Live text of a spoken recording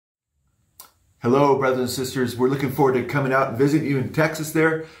Hello, brothers and sisters. We're looking forward to coming out and visiting you in Texas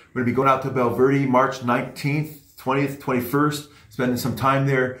there. We're going to be going out to Verde March 19th, 20th, 21st, spending some time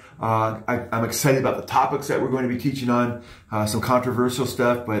there. I'm excited about the topics that we're going to be teaching on, some controversial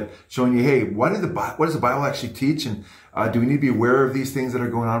stuff, but showing you, hey, what does the Bible actually teach? And do we need to be aware of these things that are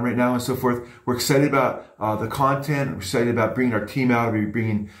going on right now and so forth? We're excited about the content. We're excited about bringing our team out. We'll be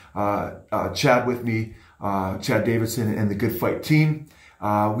bringing Chad with me, Chad Davidson and the Good Fight team.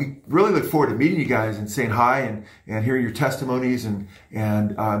 We really look forward to meeting you guys and saying hi and hearing your testimonies and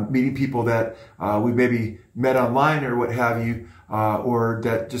meeting people that we maybe met online or what have you, or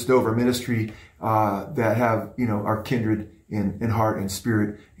that just know of our ministry that have, our kindred in heart and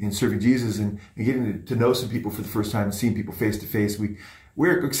spirit in serving Jesus and getting to know some people for the first time and seeing people face to face.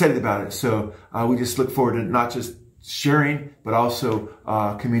 We're excited about it. So we just look forward to not just sharing, but also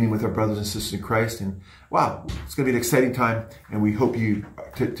communing with our brothers and sisters in Christ. And wow, it's going to be an exciting time, and we hope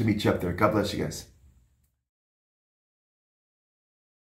to meet you up there. God bless you guys.